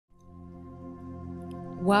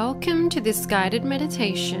Welcome to this guided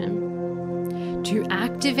meditation to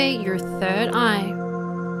activate your third eye,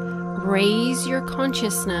 raise your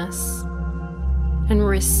consciousness, and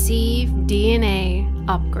receive DNA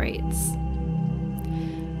upgrades.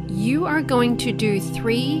 You are going to do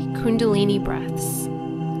 3 Kundalini breaths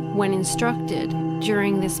when instructed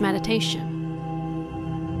during this meditation.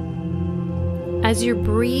 As you're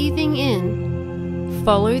breathing in,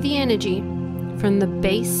 follow the energy from the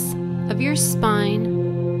base of your spine,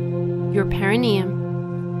 your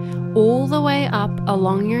perineum, all the way up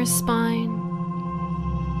along your spine,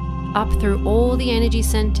 up through all the energy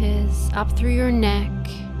centers, up through your neck,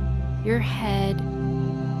 your head,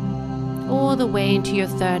 all the way into your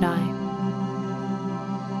third eye.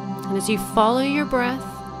 And as you follow your breath,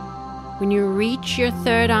 when you reach your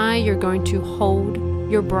third eye, you're going to hold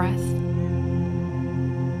your breath.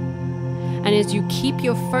 And as you keep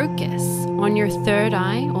your focus on your third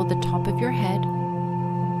eye or the top of your head,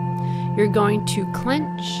 you're going to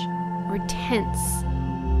clench or tense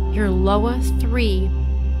your lower 3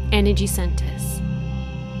 energy centers.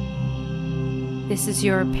 This is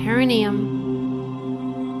your perineum,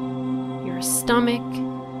 your stomach,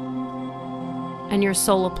 and your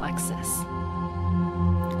solar plexus.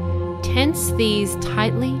 Tense these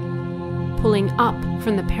tightly, pulling up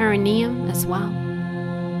from the perineum as well,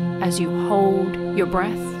 as you hold your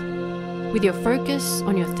breath with your focus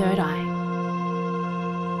on your third eye.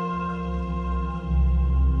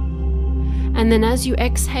 And then as you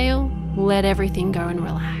exhale, let everything go and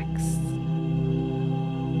relax.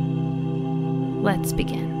 Let's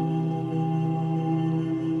begin.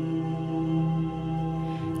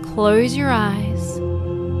 Close your eyes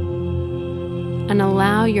and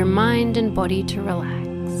allow your mind and body to relax.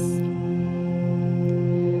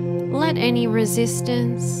 Let any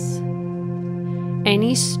resistance,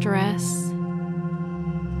 any stress,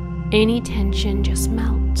 any tension just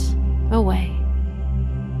melt away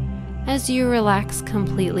as you relax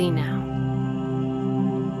completely now.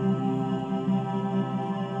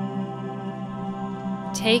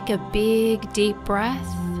 Take a big deep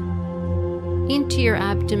breath into your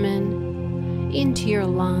abdomen, into your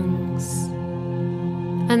lungs,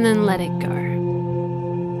 and then let it go.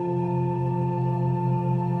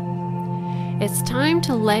 It's time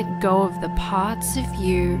to let go of the parts of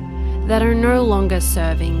you that are no longer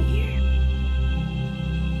serving you.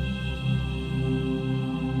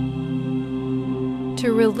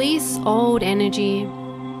 To release old energy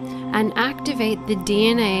and activate the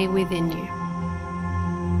DNA within you.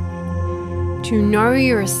 To know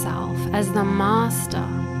yourself as the master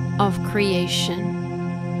of creation.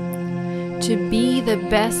 To be the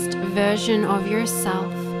best version of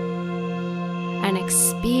yourself and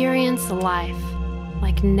experience life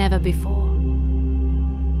like never before.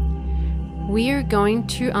 We are going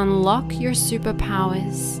to unlock your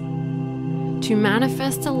superpowers to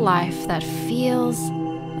manifest a life that feels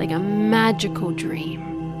like a magical dream.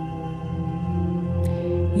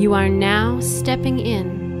 You are now stepping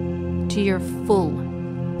in to your full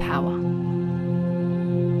power.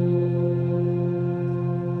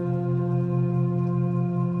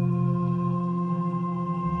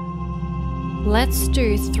 Let's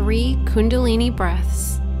do 3 Kundalini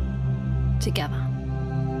breaths together.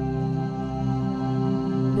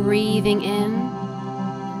 Breathing in,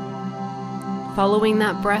 following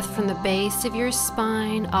that breath from the base of your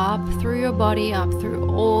spine, up through your body, up through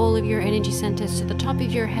all of your energy centers to the top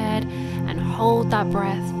of your head, and hold that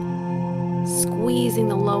breath, squeezing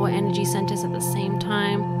the lower energy centers at the same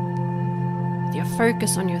time, with your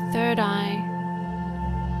focus on your third eye.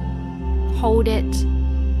 Hold it,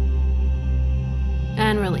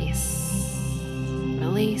 and release.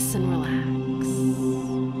 Release and relax.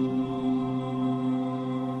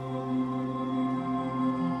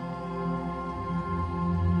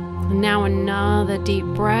 Now another deep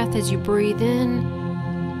breath as you breathe in,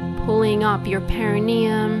 pulling up your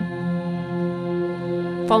perineum,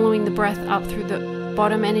 following the breath up through the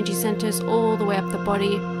bottom energy centers all the way up the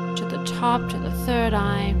body to the top, to the third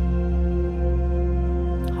eye.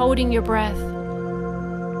 Holding your breath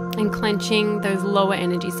and clenching those lower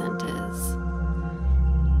energy centers.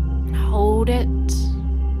 Hold it,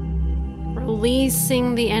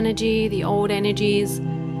 releasing the energy, the old energies,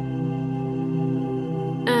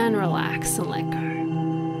 and relax and let go.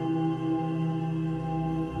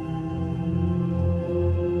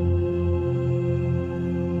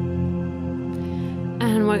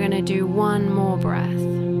 And we're going to do one more breath.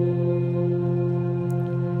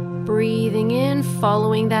 Breathing in,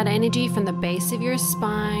 following that energy from the base of your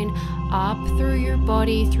spine, up through your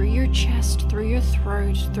body, through your chest, through your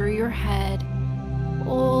throat, through your head,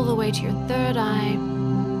 all the way to your third eye,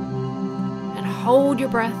 and hold your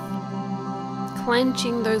breath,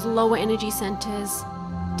 clenching those lower energy centers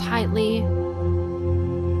tightly,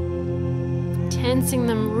 tensing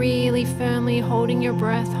them really firmly, holding your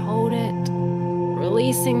breath, hold it,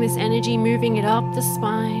 releasing this energy, moving it up the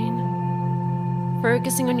spine,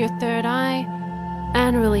 focusing on your third eye,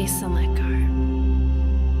 and release and let go.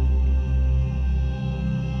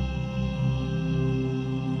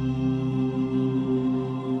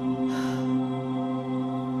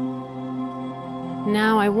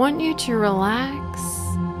 Now I want you to relax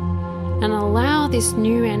and allow this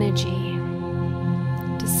new energy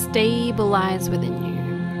to stabilize within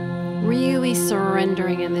you, really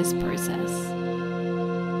surrendering in this process,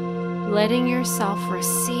 letting yourself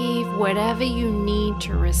receive whatever you need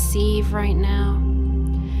to receive right now,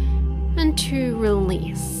 and to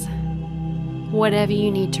release whatever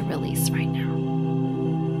you need to release right now.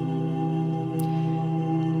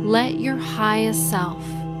 Let your higher self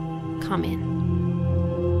come in.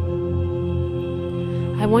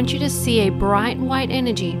 I want you to see a bright white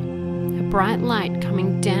energy, a bright light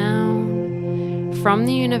coming down from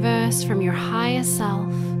the universe, from your higher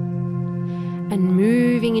self, and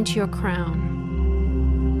moving into your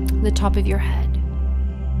crown, the top of your head.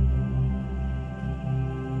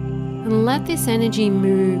 And let this energy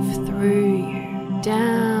move through you,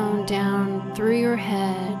 down through your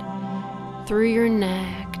head, through your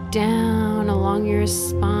neck, down along your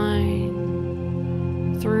spine,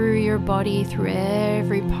 through your body, through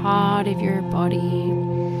every part of your body.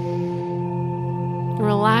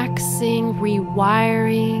 Relaxing,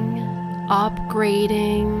 rewiring,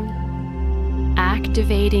 upgrading,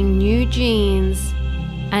 activating new genes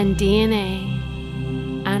and DNA,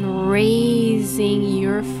 and raising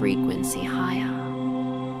your frequency higher.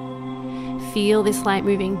 Feel this light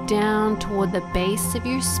moving down toward the base of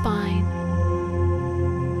your spine,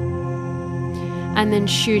 and then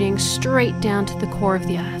shooting straight down to the core of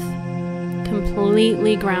the earth,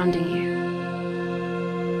 completely grounding you.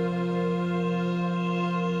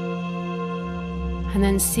 And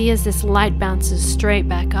then see as this light bounces straight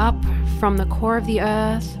back up from the core of the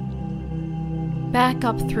earth, back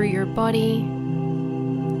up through your body,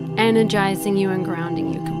 energizing you and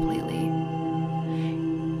grounding you completely.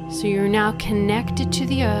 So you're now connected to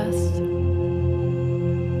the earth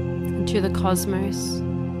and to the cosmos,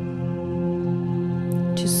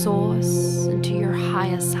 to source, and to your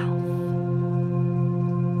higher self.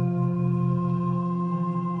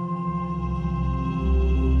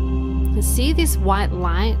 And see this white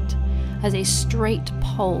light as a straight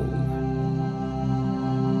pole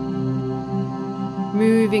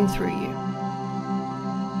moving through you,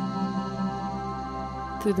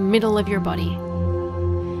 through the middle of your body,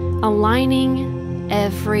 aligning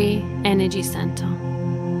every energy center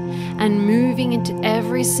and moving into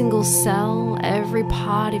every single cell, every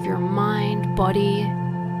part of your mind, body,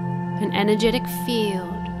 and energetic field,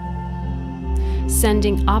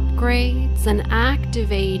 sending upgrades and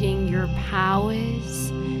activating your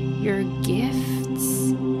powers, your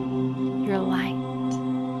gifts, your light,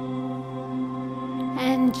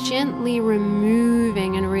 and gently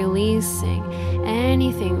removing and releasing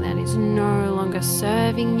anything that is no longer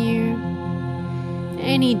serving you,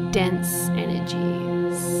 any dense energies.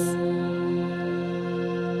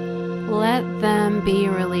 Let them be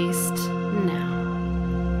released now.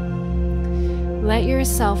 Let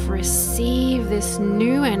yourself receive this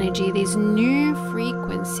new energy, these new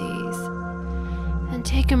frequencies, and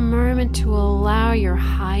take a moment to allow your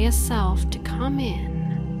higher self to come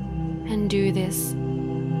in and do this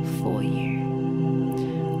for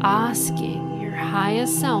you. Asking your higher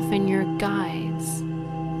self and your guides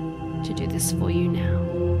to do this for you now.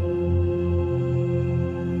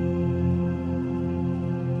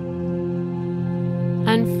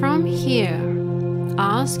 And from here,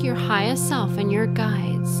 ask your higher self and your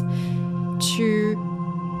guides to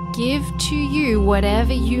give to you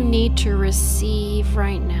whatever you need to receive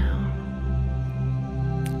right now,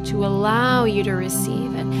 to allow you to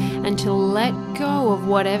receive it, and to let go of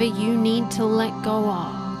whatever you need to let go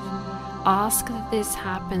of. Ask that this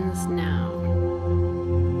happens now.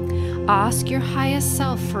 Ask your higher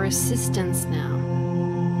self for assistance now,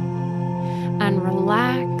 and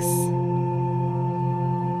relax.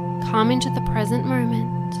 Come into the present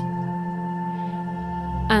moment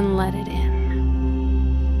and let it in.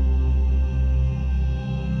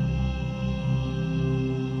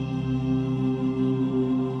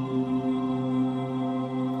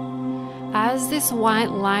 As this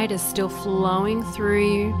white light is still flowing through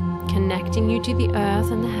you, connecting you to the earth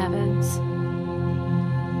and the heavens,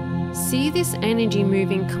 see this energy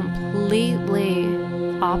moving completely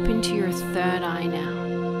up into your third eye now.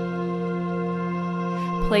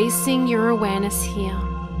 placing your awareness here,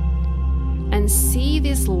 and see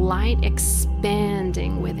this light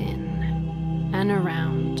expanding within and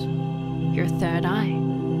around your third eye,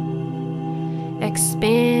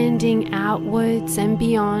 expanding outwards and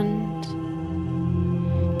beyond,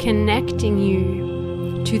 connecting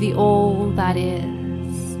you to the all that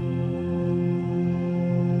is.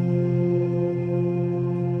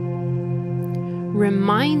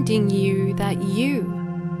 Reminding you that you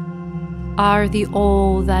are the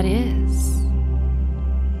all that is.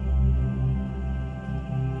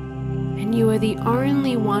 And you are the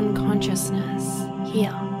only one consciousness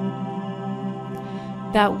here.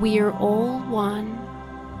 That we are all one,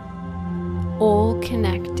 all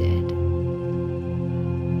connected.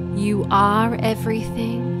 You are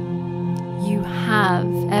everything. You have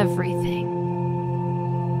everything.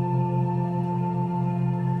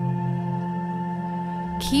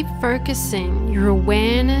 Keep focusing your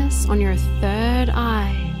awareness on your third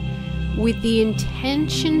eye with the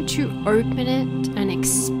intention to open it and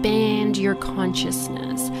expand your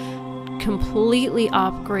consciousness, completely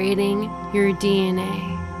upgrading your DNA,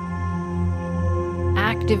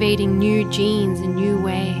 activating new genes in new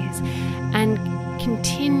ways, and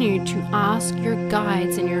continue to ask your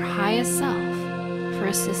guides and your higher self for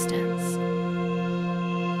assistance.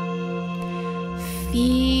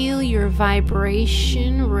 Feel your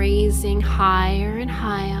vibration raising higher and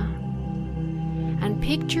higher, and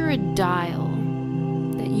picture a dial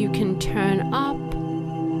that you can turn up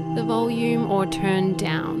the volume or turn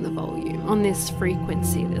down the volume on this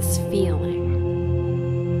frequency, this feeling.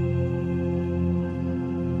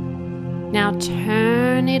 Now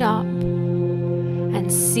turn it up and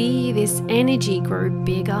see this energy grow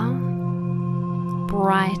bigger,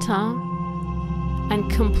 brighter, and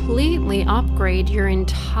completely upgrade your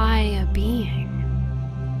entire being.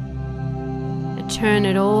 And turn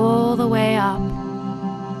it all the way up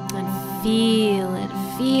and feel it.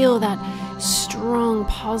 Feel that strong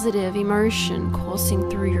positive emotion coursing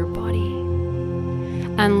through your body.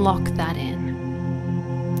 And lock that in.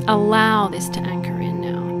 Allow this to anchor in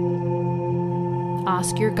now.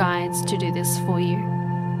 Ask your guides to do this for you.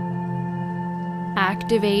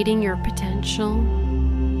 Activating your potential.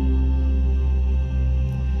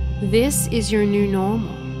 This is your new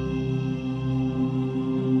normal.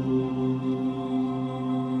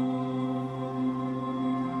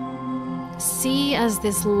 See as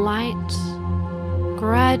this light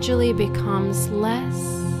gradually becomes less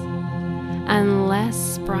and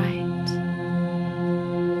less bright,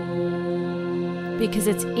 because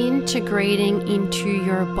it's integrating into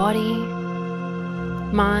your body,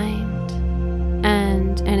 mind,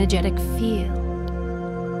 and energetic field.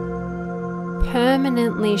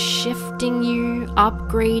 Permanently shifting you,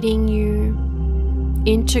 upgrading you,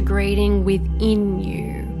 integrating within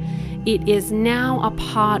you. It is now a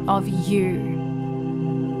part of you.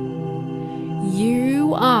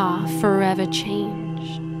 You are forever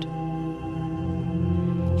changed.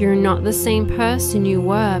 You're not the same person you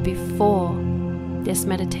were before this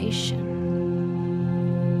meditation.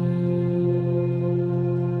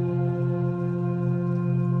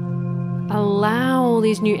 Allow all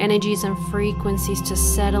these new energies and frequencies to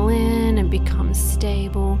settle in and become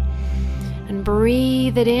stable. And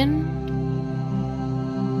breathe it in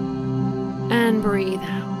and breathe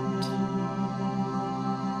out.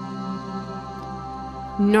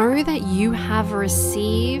 Know that you have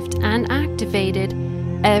received and activated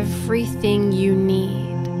everything you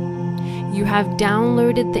need. You have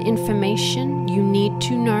downloaded the information you need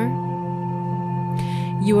to know.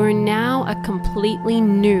 You are now a completely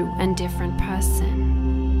new and different person.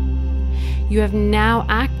 You have now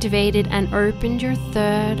activated and opened your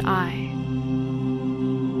third eye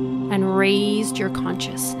and raised your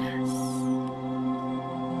consciousness.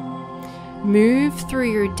 Move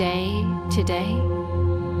through your day today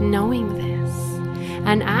knowing this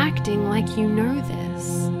and acting like you know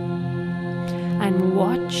this. And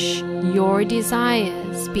watch your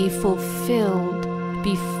desires be fulfilled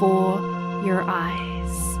before your eyes.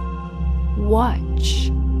 Watch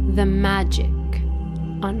the magic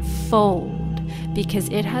unfold because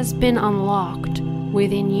it has been unlocked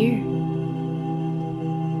within you.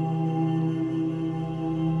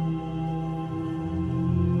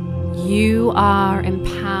 You are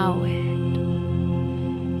empowered.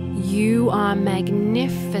 You are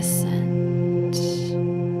magnificent.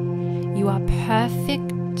 You are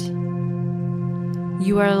perfect.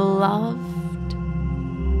 You are loved.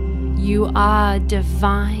 You are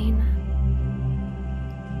divine.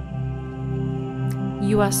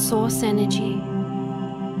 You are source energy.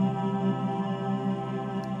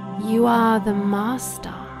 You are the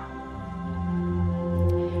master.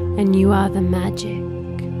 And you are the magic.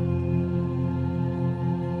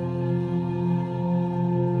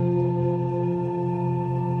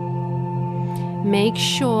 make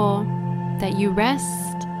sure that you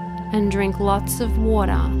rest and drink lots of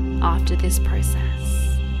water after this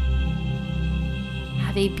process.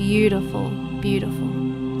 Have a beautiful, beautiful